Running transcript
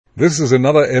This is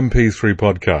another MP3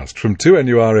 podcast from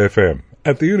 2NURFM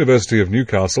at the University of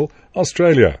Newcastle,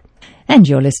 Australia. And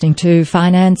you're listening to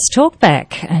Finance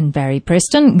Talkback. And Barry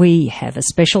Preston, we have a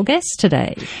special guest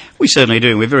today. We certainly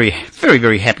do. We're very,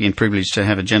 very happy and privileged to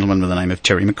have a gentleman by the name of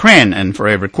Terry McCrann. And for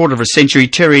over a quarter of a century,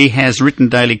 Terry has written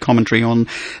daily commentary on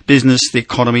business, the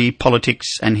economy, politics,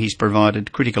 and he's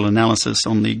provided critical analysis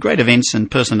on the great events and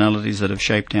personalities that have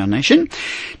shaped our nation.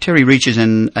 Terry reaches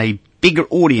a bigger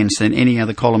audience than any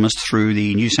other columnist through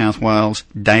the New South Wales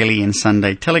Daily and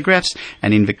Sunday Telegraphs,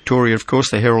 and in Victoria, of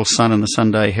course, the Herald Sun and the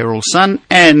Sunday Herald Sun,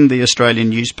 and the Australian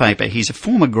newspaper. He's a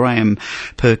former Graham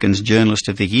Perkins Journalist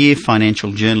of the Year,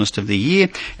 Financial Journalist of the Year,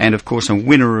 and of course a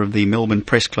winner of the Melbourne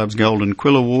Press Club's Golden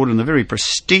Quill Award and the very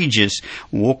prestigious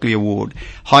Walkley Award.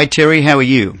 Hi Terry, how are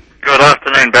you? Good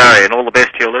afternoon, Barry, and all the best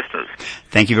to your listeners.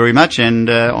 Thank you very much, and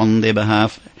on their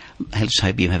behalf, let's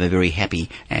hope you have a very happy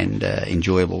and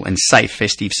enjoyable and safe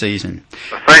festive season.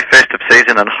 A safe festive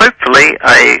season and hopefully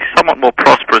a somewhat more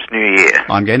prosperous new year.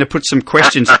 I'm going to put some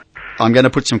questions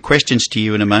to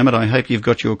you in a moment. I hope you've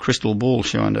got your crystal ball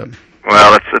shined up.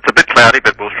 Well, it's a bit cloudy,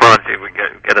 but we'll try and see if we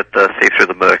can get it see through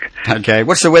the murk. Okay,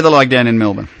 what's the weather like down in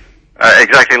Melbourne?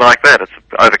 Exactly like that. It's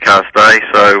an overcast day,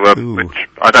 so which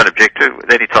I don't object to.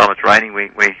 Any time it's raining,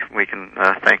 we can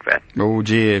thank that. Oh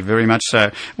dear, very much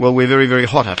so. Well, we're very, very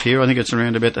hot up here. I think it's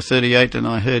around about the 38, and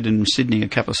I heard in Sydney a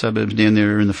couple of suburbs down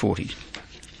there are in the 40s.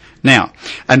 Now,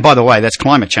 and by the way, that's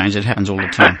climate change. It happens all the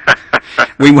time.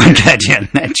 We won't go down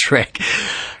that track.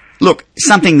 Look,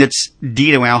 something that's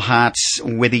dear to our hearts,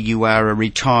 whether you are a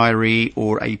retiree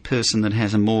or a person that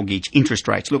has a mortgage, interest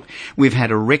rates. Look, we've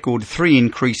had a record 3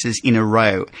 increases in a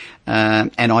row,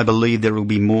 and I believe there will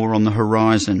be more on the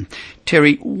horizon.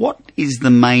 Terry, what is the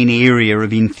main area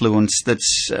of influence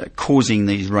that's causing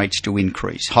these rates to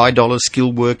increase? High dollars,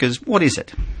 skilled workers, what is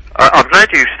it? I'm glad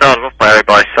you started off, Barry,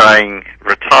 by saying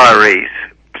retirees,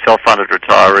 self-funded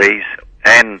retirees,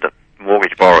 and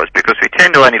mortgage borrowers, because we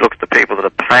tend to only look at the people that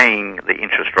are paying the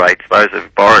interest rates, those who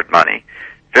have borrowed money.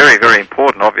 Very, very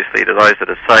important, obviously, to those that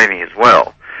are saving as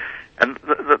well. And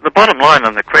the bottom line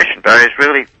on the question, Barry, is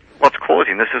really what's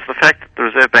causing this is the fact that the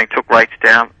Reserve Bank took rates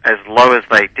down as low as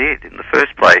they did in the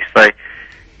first place. They,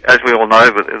 as we all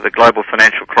know, the global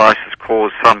financial crisis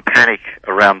caused some panic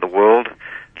around the world,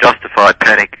 justified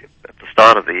panic at the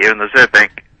start of the year, and the Reserve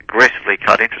Bank aggressively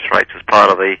cut interest rates as part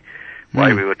of the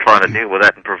way we were trying to deal with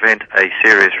that and prevent a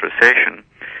serious recession.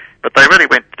 But they really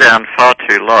went down far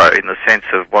too low in the sense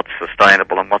of what's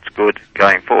sustainable and what's good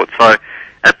going forward. So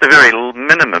at the very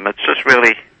minimum, it's just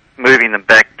really moving them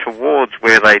back towards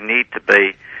where they need to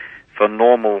be for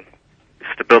normal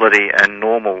stability and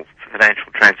normal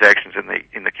financial transactions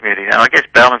in the community. Now, I guess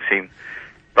balancing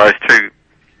those two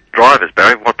drivers,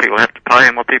 Barry, what people have to pay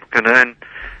and what people can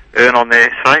earn on their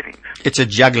savings. It's a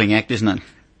juggling act, isn't it?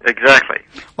 Exactly.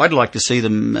 I'd like to see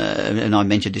them, and I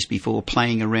mentioned this before,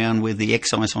 playing around with the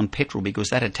excise on petrol, because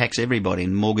that attacks everybody,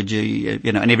 and mortgagee,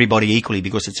 and everybody equally,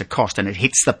 because it's a cost and it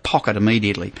hits the pocket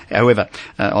immediately. However,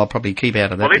 I'll probably keep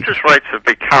out of that. Well, interest rates have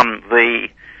become the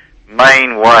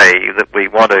main way that we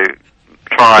want to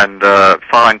try and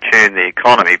fine-tune the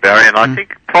economy, Barry, and I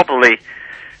think probably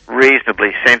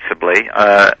reasonably sensibly.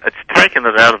 It's taken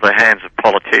it out of the hands of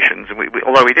politicians, and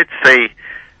although we did see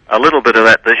a little bit of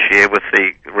that this year with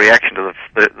the reaction to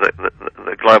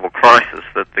the global crisis,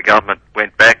 that the government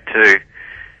went back to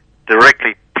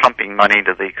directly pumping money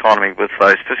into the economy with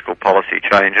those fiscal policy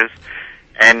changes,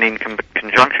 and in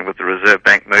conjunction with the Reserve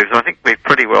Bank moves, I think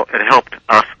it helped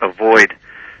us avoid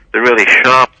the really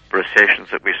sharp recessions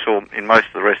that we saw in most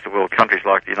of the rest of the world countries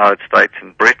like the United States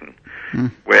and Britain,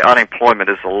 where unemployment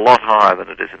is a lot higher than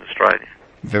it is in Australia.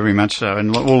 Very much so,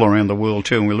 and all around the world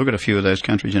too, and we'll look at a few of those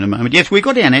countries in a moment. Yes, we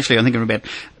got down actually, I think, about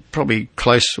probably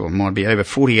close, or might be over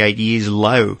 48 years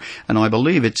low, and I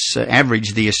believe it's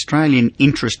averaged, the Australian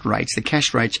interest rates, the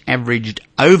cash rates averaged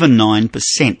over 9%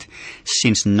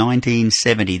 since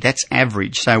 1970. That's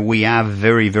average, so we are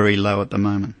very, very low at the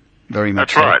moment. Very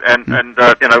much. That's right, and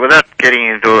without getting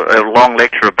into a long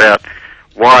lecture about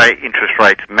why interest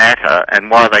rates matter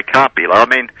and why they can't be low, I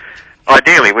mean,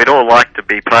 ideally, we'd all like to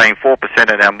be paying 4%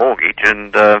 on our mortgage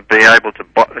and be able to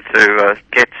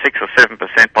get 6 or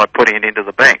 7% by putting it into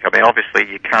the bank. I mean, obviously,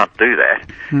 you can't do that.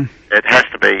 It has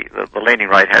to be, the lending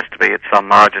rate has to be at some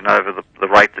margin over the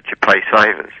rate that you pay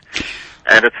savers.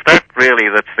 And it's that really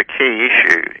that's the key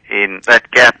issue in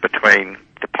that gap between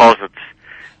deposits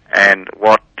and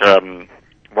what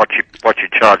you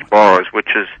charge borrowers, which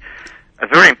is a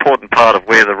very important part of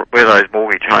where those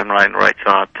mortgage home loan rates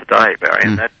are today, Barry,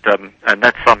 and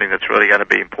that's something that's really going to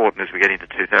be important as we get into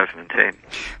 2010.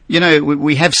 You know,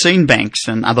 we have seen banks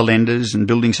and other lenders and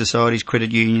building societies,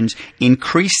 credit unions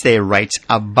increase their rates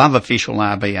above official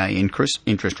RBA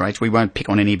interest rates. We won't pick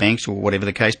on any banks or whatever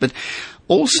the case, but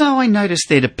also I noticed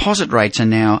their deposit rates are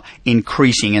now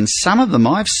increasing, and some of them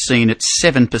I've seen at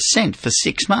 7% for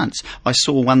 6 months. I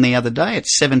saw one the other day at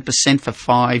 7% for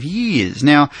 5 years.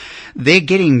 Now, they're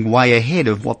getting way ahead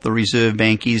of what the Reserve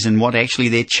Bank is and what actually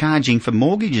they're charging for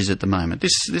mortgages at the moment.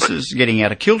 This is getting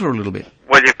out of kilter a little bit.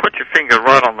 Well, you put your finger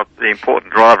right on the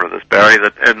important driver of this, Barry,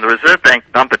 and the Reserve Bank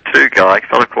number 2 guy, a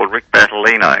fellow called Rick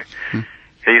Battolino,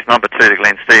 he's number 2 to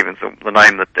Glenn Stevens, the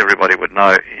name that everybody would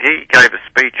know. He gave a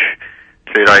speech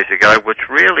 2 days ago, which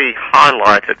really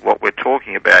highlighted what we're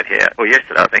talking about here, or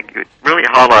yesterday, I think. It really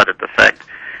highlighted the fact,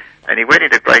 and he went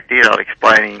into great detail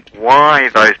explaining why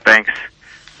those banks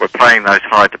were paying those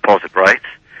high deposit rates,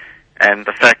 and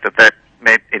the fact that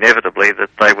meant inevitably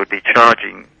that they would be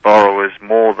charging borrowers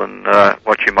more than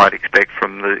what you might expect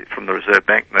from the Reserve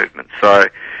Bank movement. So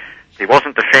he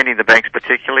wasn't defending the banks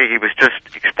particularly, he was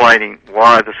just explaining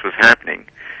why this was happening.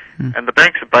 And the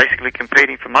banks are basically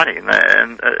competing for money, and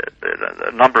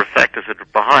a number of factors are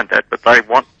behind that, but they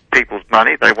want people's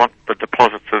money, they want the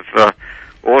deposits of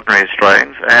ordinary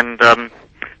Australians, and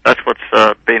that's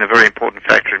what's been a very important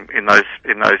factor in those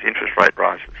interest rate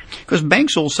rises. Because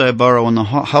banks also borrow on the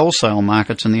wholesale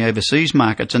markets and the overseas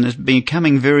markets, and it's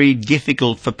becoming very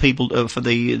difficult for people, for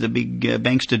the big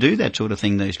banks to do that sort of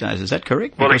thing these days. Is that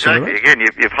correct? Well, exactly. Again,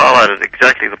 you've highlighted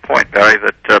exactly the point, Barry,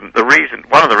 that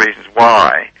one of the reasons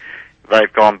why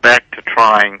they've gone back to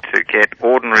trying to get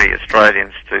ordinary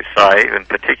Australians to save, and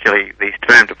particularly these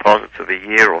term deposits of a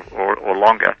year or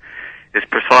longer, is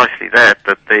precisely that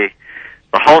the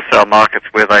wholesale markets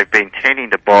where they've been tending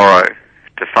to borrow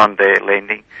to fund their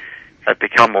lending have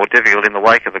become more difficult in the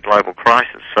wake of the global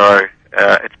crisis. So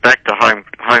it's back to home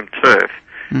turf.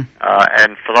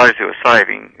 And for those who are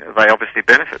saving, they obviously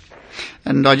benefit.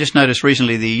 And I just noticed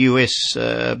recently the US,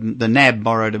 the NAB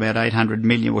borrowed about 800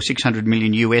 million or 600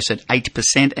 million US at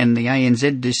 8%, and the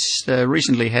ANZ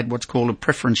recently had what's called a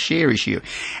preference share issue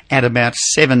at about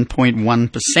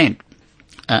 7.1%.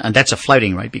 And that's a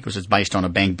floating rate because it's based on a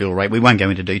bank bill rate. We won't go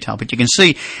into detail, but you can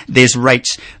see there's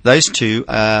rates, those two,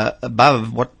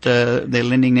 above what they're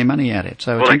lending their money out at.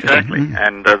 So well, exactly.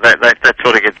 And that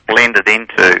sort of gets blended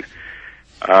into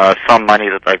some money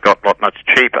that they've got much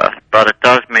cheaper, but it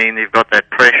does mean you've got that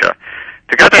pressure.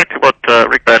 To go back to what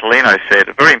Rick Battolino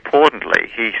said, very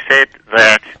importantly, he said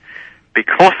that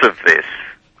because of this,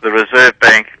 the Reserve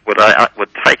Bank would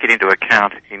take it into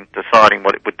account in deciding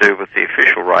what it would do with the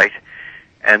official rate,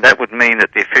 and that would mean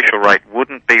that the official rate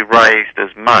wouldn't be raised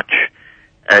as much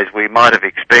as we might have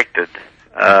expected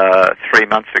 3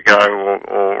 months ago,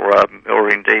 or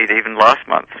indeed even last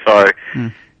month. So,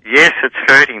 yes, it's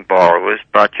hurting borrowers,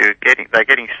 but they're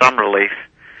getting some relief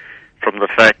from the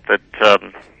fact that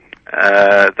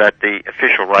that the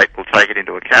official rate will take it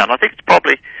into account. I think it's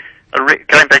probably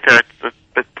going back to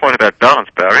the point about balance,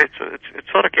 Barry.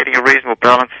 It's sort of getting a reasonable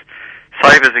balance.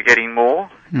 Savers are getting more,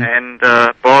 and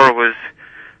borrowers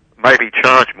may be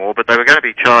charged more, but they were going to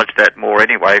be charged that more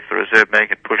anyway if the Reserve Bank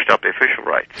had pushed up the official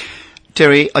rate.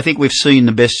 Terry, I think we've seen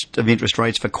the best of interest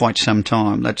rates for quite some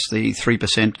time. That's the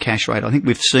 3% cash rate. I think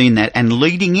we've seen that. And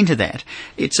leading into that,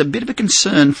 it's a bit of a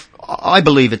concern. I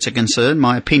believe it's a concern,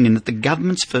 my opinion, that the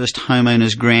government's first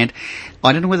homeowners grant,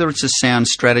 I don't know whether it's a sound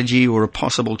strategy or a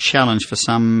possible challenge for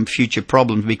some future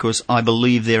problems, because I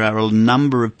believe there are a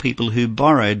number of people who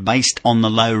borrowed based on the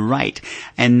low rate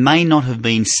and may not have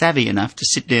been savvy enough to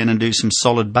sit down and do some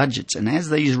solid budgets. And as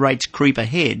these rates creep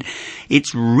ahead,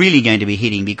 it's really going to be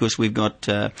hitting, because we've got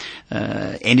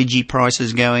energy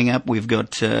prices going up, we've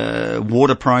got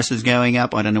water prices going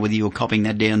up. I don't know whether you're copying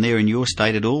that down there in your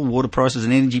state at all, water prices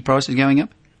and energy prices going up?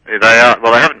 They are.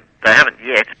 Well, they haven't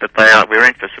yet, but they are. We're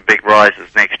in for some big rises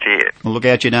next year. Well, look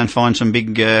out you don't find some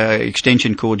big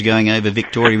extension cords going over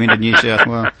Victoria into New South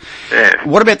Wales. Yeah.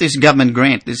 What about this government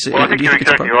grant? I think you're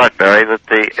exactly right, Barry, that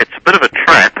it's a bit of a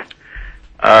trap,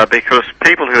 because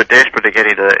people who are desperate to get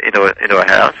into a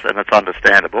house, and it's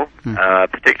understandable,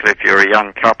 particularly if you're a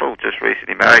young couple, just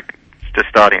recently married, just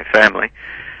starting a family,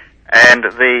 and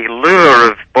the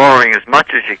lure of borrowing as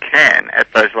much as you can at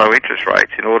those low interest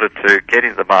rates in order to get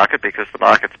into the market, because the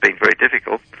market's been very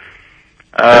difficult,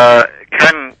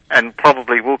 can and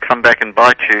probably will come back and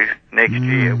bite you next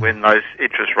year when those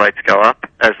interest rates go up,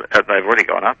 as they've already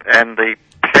gone up, and the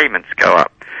payments go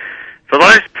up. For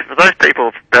those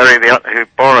people, Barry, who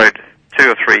borrowed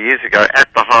 2 or 3 years ago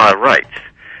at the higher rates,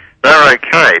 they're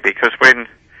okay, because when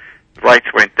rates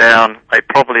went down, they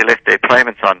probably left their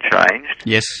payments unchanged.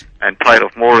 Yes. And paid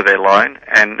off more of their loan.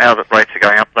 And now that rates are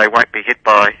going up, they won't be hit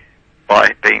by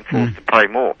being forced to pay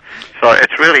more. So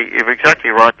it's really, you're exactly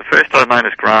right. The first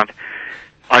homeowners grant,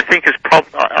 I think, it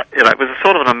was a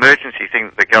sort of an emergency thing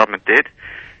that the government did.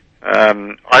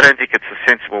 I don't think it's a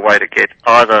sensible way to get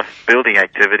either building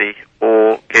activity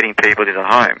or getting people into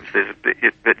homes.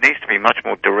 It needs to be much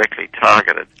more directly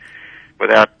targeted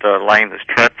without laying this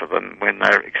trap for them when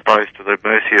they're exposed to the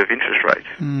mercy of interest rates.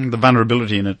 The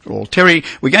vulnerability in it all. Terry,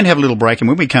 we're going to have a little break, and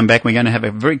when we come back, we're going to have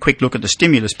a very quick look at the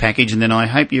stimulus package, and then I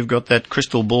hope you've got that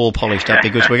crystal ball polished up,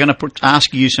 because we're going to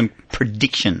ask you some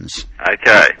predictions.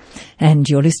 Okay. And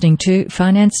you're listening to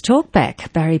Finance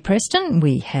Talkback. Barry Preston,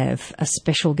 we have a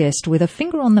special guest with a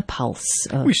finger on the pulse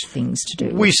of things to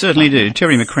do. We certainly do.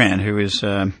 Terry McCrann, who is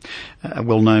a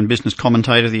well-known business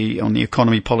commentator on the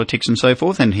economy, politics and so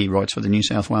forth, and he writes for the New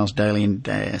South Wales Daily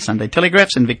and Sunday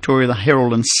Telegraphs, and Victoria, the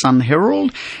Herald and Sun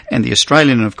Herald, and the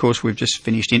Australian, and of course we've just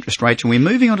finished interest rates, and we're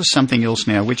moving on to something else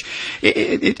now, which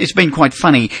it's been quite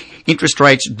funny. Interest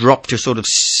rates drop to sort of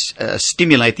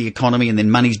stimulate the economy, and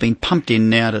then money's been pumped in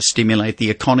now to stimulate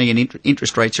the economy, and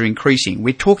interest rates are increasing.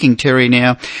 We're talking, Terry,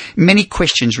 now, many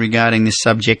questions regarding this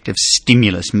subject of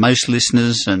stimulus. Most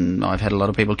listeners, and I've had a lot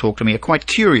of people talk to me, are quite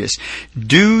curious.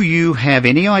 Do you have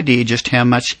any idea just how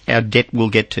much our debt will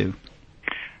get to?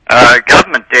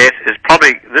 Government debt is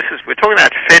probably, we're talking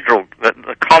about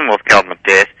the Commonwealth government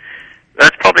debt.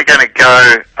 That's probably going to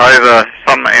go over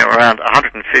somewhere around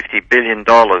 $150 billion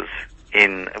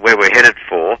in where we're headed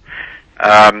for.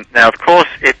 Now, of course,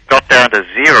 it got down to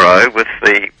zero with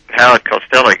the Howard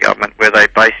Costello government, where they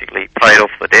basically paid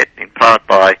off the debt in part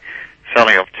by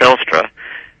selling off Telstra,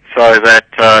 so that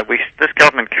this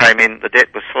government came in, the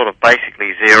debt was sort of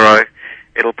basically zero.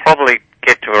 It'll probably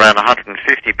get to around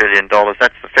 $150 billion.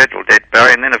 That's the federal debt,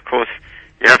 Barry, and then, of course,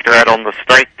 you have to add on the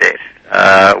state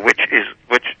debt, which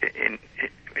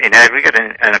in aggregate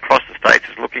and across the states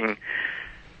is looking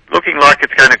like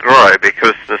it's going to grow,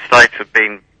 because the states have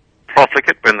been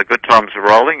profligate when the good times are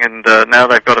rolling, and now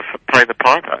they've got to pay the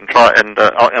piper and try. And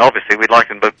obviously, we'd like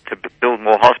them to build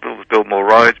more hospitals, build more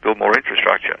roads, build more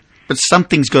infrastructure. But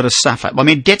something's got to suffer. I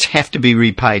mean, debts have to be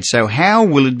repaid, so how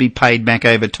will it be paid back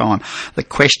over time? The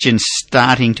question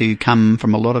starting to come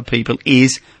from a lot of people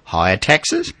is higher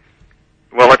taxes?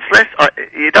 Well, it's less.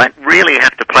 You don't really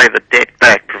have to pay the debt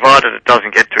back, provided it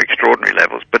doesn't get to extraordinary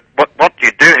levels. But what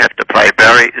you do have to pay,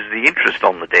 Barry, is the interest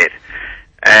on the debt.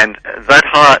 And that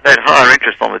higher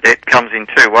interest on the debt comes in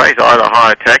two ways: either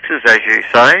higher taxes, as you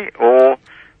say, or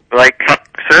they cut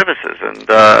services. And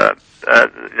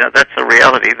that's a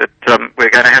reality that we're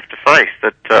going to have to face.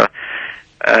 That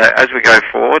as we go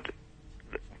forward,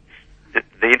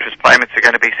 the interest payments are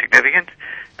going to be significant,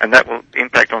 and that will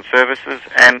impact on services.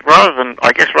 And rather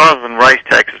than raise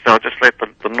taxes, they'll just let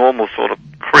the normal sort of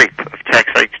creep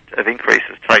of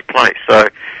increases take place. So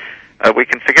we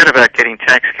can forget about getting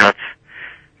tax cuts,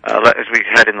 as we've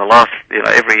had in the last,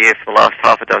 every year for the last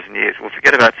half a dozen years. We'll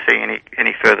forget about seeing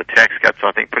any further tax cuts,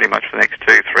 I think, pretty much for the next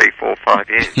 2, 3, 4, 5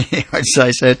 years. Yeah, I'd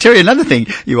say so. Terry, another thing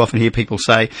you often hear people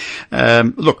say,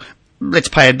 look, let's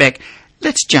pay it back.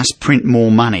 Let's just print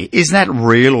more money. Is that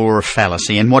real or a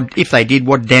fallacy? And if they did,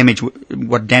 what damage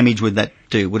would that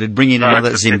do? Would it bring in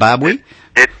another Zimbabwe?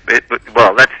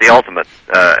 Well, that's the ultimate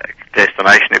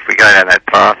destination if we go down that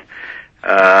path.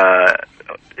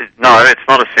 No, it's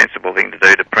not a sensible thing to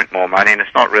do, to print more money, and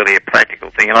it's not really a practical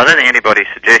thing. And I don't think anybody's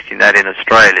suggesting that in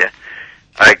Australia.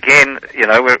 Again,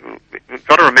 we've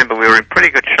got to remember we're in pretty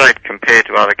good shape compared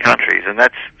to other countries, and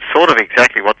that's sort of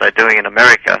exactly what they're doing in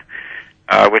America,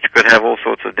 which could have all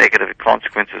sorts of negative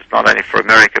consequences, not only for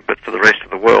America, but for the rest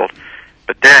of the world.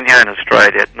 But down here in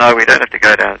Australia, no, we don't have to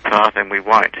go down that path, and we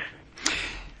won't.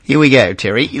 Here we go,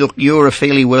 Terry. Look, you're a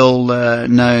fairly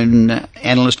well-known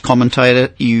analyst,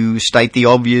 commentator. You state the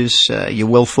obvious. You're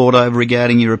well thought over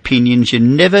regarding your opinions. You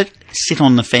never sit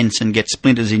on the fence and get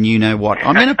splinters in you-know-what.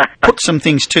 I'm going to put some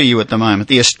things to you at the moment.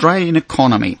 The Australian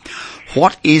economy.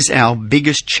 What is our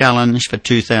biggest challenge for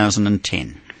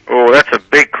 2010? Oh, that's a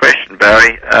big question,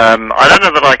 Barry. I don't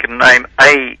know that I can name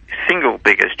a single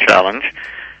biggest challenge,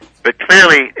 but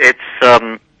clearly it's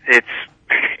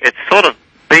sort of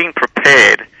being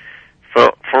prepared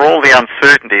for all the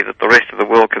uncertainty that the rest of the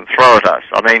world can throw at us.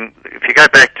 I mean, if you go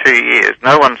back 2 years,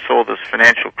 no one saw this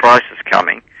financial crisis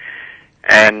coming,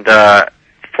 and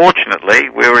fortunately,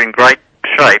 we were in great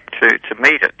shape to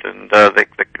meet it. And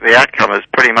the outcome is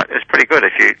pretty good.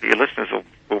 If your listeners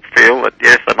will feel that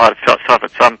yes, they might have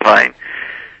suffered some pain,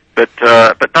 but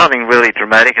nothing really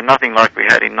dramatic, and nothing like we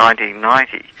had in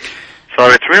 1990. So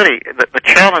it's really, the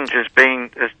challenge is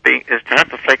to have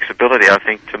the flexibility, I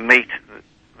think, to meet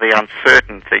the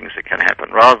uncertain things that can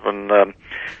happen, rather than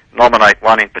nominate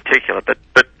one in particular. But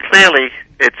clearly,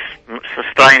 it's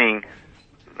sustaining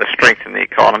the strength in the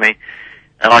economy.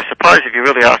 And I suppose if you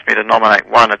really ask me to nominate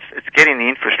one, it's getting the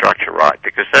infrastructure right,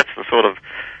 because that's the sort of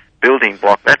building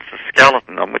block, that's the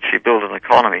skeleton on which you build an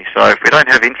economy. So if we don't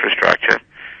have infrastructure,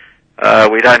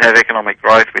 we don't have economic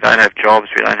growth, we don't have jobs,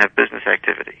 we don't have business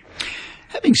activity.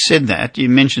 Having said that, you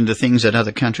mentioned the things that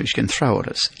other countries can throw at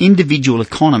us. Individual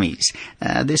economies.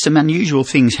 There's some unusual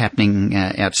things happening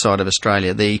outside of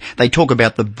Australia. They talk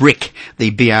about the BRIC,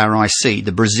 the BRIC,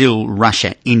 the Brazil,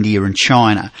 Russia, India and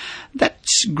China.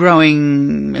 That's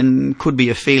growing and could be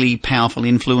a fairly powerful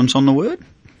influence on the world?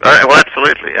 Well,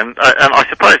 absolutely. And I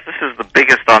suppose this is the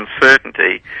biggest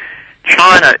uncertainty.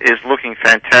 China is looking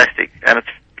fantastic, and it's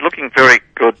looking very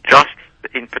good just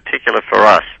in particular for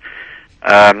us.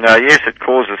 Now, yes, it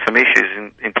causes some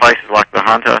issues in places like the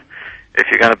Hunter. If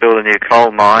you're going to build a new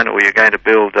coal mine, or you're going to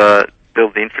build the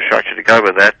infrastructure to go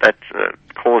with that,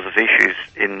 causes issues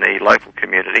in the local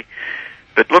community.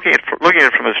 But looking at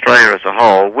it from Australia as a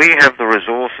whole, we have the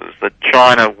resources that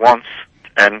China wants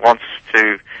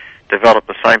to develop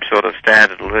the same sort of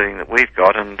standard of living that we've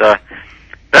got, and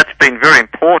that's been very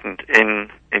important in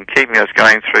keeping us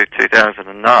going through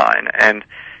 2009. And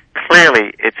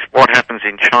clearly, it's what happens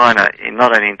in China,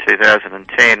 not only in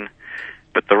 2010,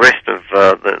 but the rest of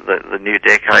the new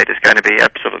decade is going to be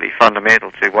absolutely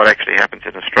fundamental to what actually happens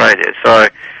in Australia. So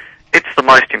it's the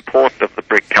most important of the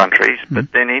BRIC countries,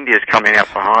 but then India's coming out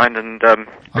behind, and I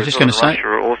was just going to say, Russia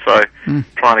are also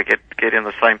trying to get in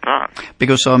the same path.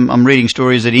 Because I'm reading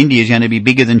stories that India is going to be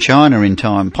bigger than China in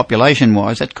time,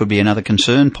 population-wise. That could be another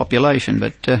concern, population.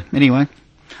 But anyway,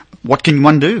 what can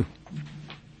one do?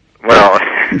 Well,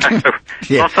 it's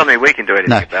not something we can do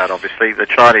anything about, obviously, the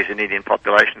Chinese and Indian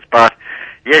populations. But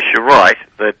yes, you're right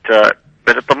that.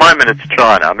 But at the moment, it's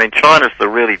China. I mean, China's the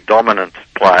really dominant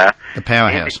player, the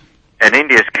powerhouse, and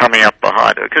India's coming up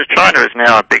behind it, because China is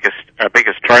now our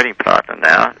biggest trading partner.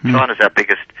 Now, China's our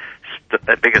biggest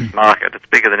market. It's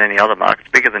bigger than any other market.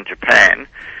 It's bigger than Japan,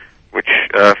 which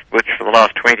for the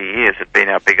last 20 years had been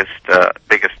our biggest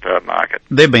market.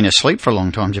 They've been asleep for a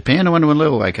long time, Japan. I wonder when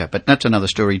they'll wake up, but that's another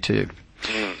story too.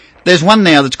 There's one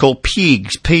now that's called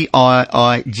PIGS,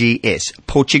 P-I-I-G-S,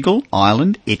 Portugal,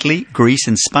 Ireland, Italy, Greece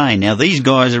and Spain. Now, these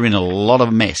guys are in a lot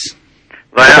of mess.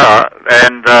 They are,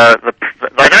 and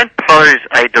they don't pose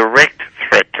a direct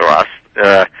threat to us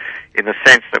in the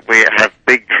sense that we have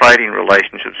big trading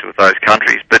relationships with those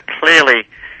countries, but clearly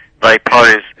they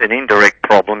pose an indirect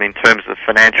problem in terms of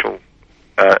financial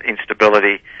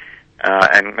instability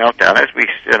and meltdown. As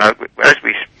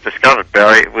we discovered,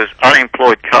 Barry, it was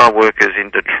unemployed car workers in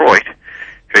Detroit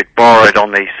who'd borrowed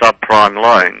on these subprime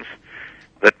loans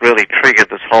that really triggered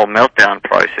this whole meltdown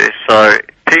process. So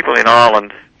people in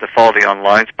Ireland defaulting on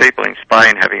loans, people in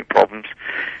Spain having problems,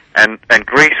 and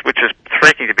Greece, which is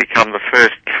threatening to become the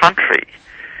first country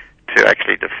to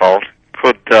actually default,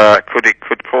 could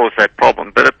cause that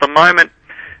problem. But at the moment,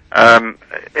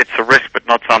 it's a risk, but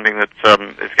not something that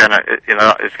is going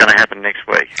to happen next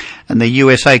week. And the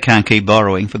USA can't keep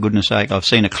borrowing, for goodness sake. I've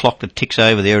seen a clock that ticks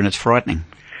over there, and it's frightening.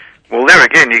 Well, there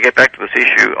again, you get back to this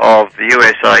issue of the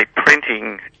USA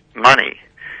printing money.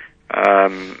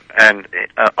 And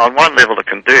on one level it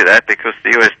can do that because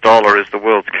the US dollar is the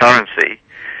world's currency.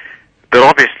 But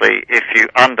obviously, if you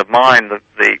undermine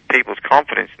the people's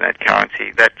confidence in that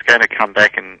currency, that's going to come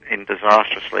back in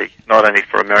disastrously, not only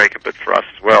for America, but for us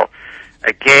as well.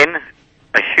 Again,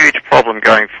 a huge problem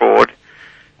going forward,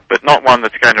 but not one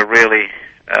that's going to really,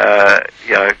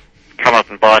 come up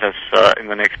and bite us in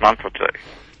the next month or two.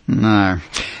 No.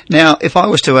 Now, if I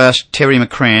was to ask Terry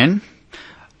McCrann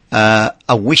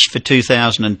a wish for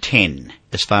 2010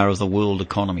 as far as the world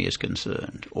economy is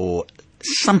concerned, or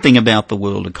something about the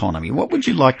world economy, what would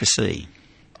you like to see?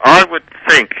 I would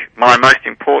think my most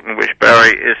important wish, Barry,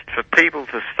 is for people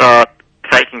to start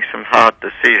taking some hard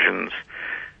decisions.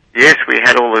 Yes, we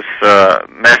had all this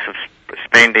massive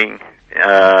spending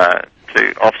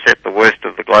to offset the worst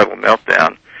of the global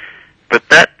meltdown, but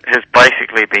that has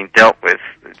basically been dealt with,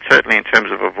 certainly in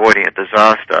terms of avoiding a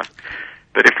disaster.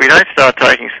 But if we don't start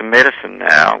taking some medicine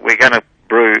now, we're going to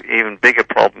brew even bigger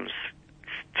problems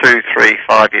 2, 3,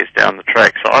 5 years down the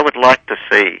track. So I would like to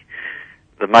see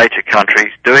the major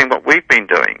countries doing what we've been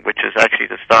doing, which is actually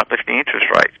to start lifting interest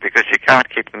rates, because you can't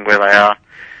keep them where they are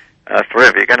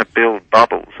forever. You're going to build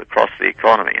bubbles across the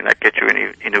economy, and that gets you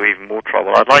into even more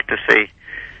trouble. I'd like to see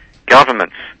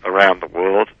governments around the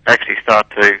world actually start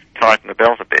to tighten the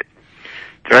belt a bit.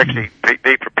 to actually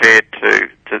be prepared to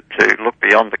look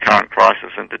beyond the current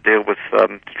crisis and to deal with,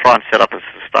 to try and set up a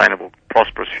sustainable,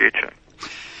 prosperous future.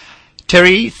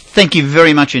 Terry, thank you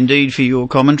very much indeed for your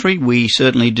commentary. We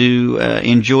certainly do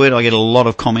enjoy it. I get a lot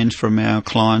of comments from our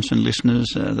clients and listeners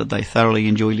that they thoroughly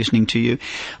enjoy listening to you.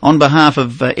 On behalf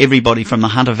of everybody from the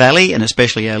Hunter Valley, and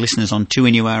especially our listeners on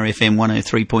 2NURFM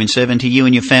 103.7, to you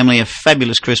and your family, a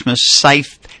fabulous Christmas,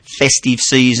 safe, festive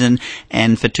season,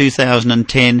 and for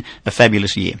 2010, a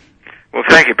fabulous year. Well,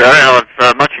 thank you, Barry.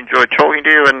 I've much enjoyed talking to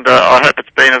you, and I hope it's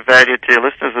been of value to your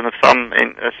listeners and of some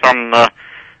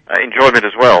enjoyment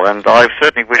as well, and I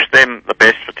certainly wish them the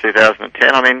best for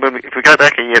 2010. I mean, if we go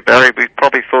back a year, Barry, we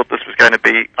probably thought this was going to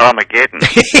be Armageddon.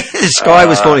 The sky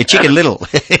was falling, Chicken Little.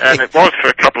 And it was for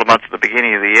a couple of months at the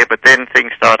beginning of the year, but then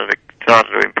things started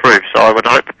to improve, so I would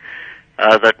hope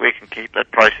that we can keep that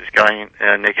process going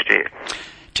next year.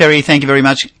 Terry, thank you very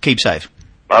much. Keep safe.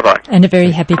 Bye-bye. And a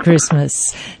very happy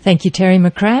Christmas. Thank you, Terry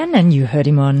McCrann, and you heard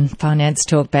him on Finance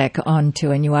Talkback on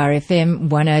 2NURFM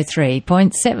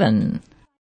 103.7.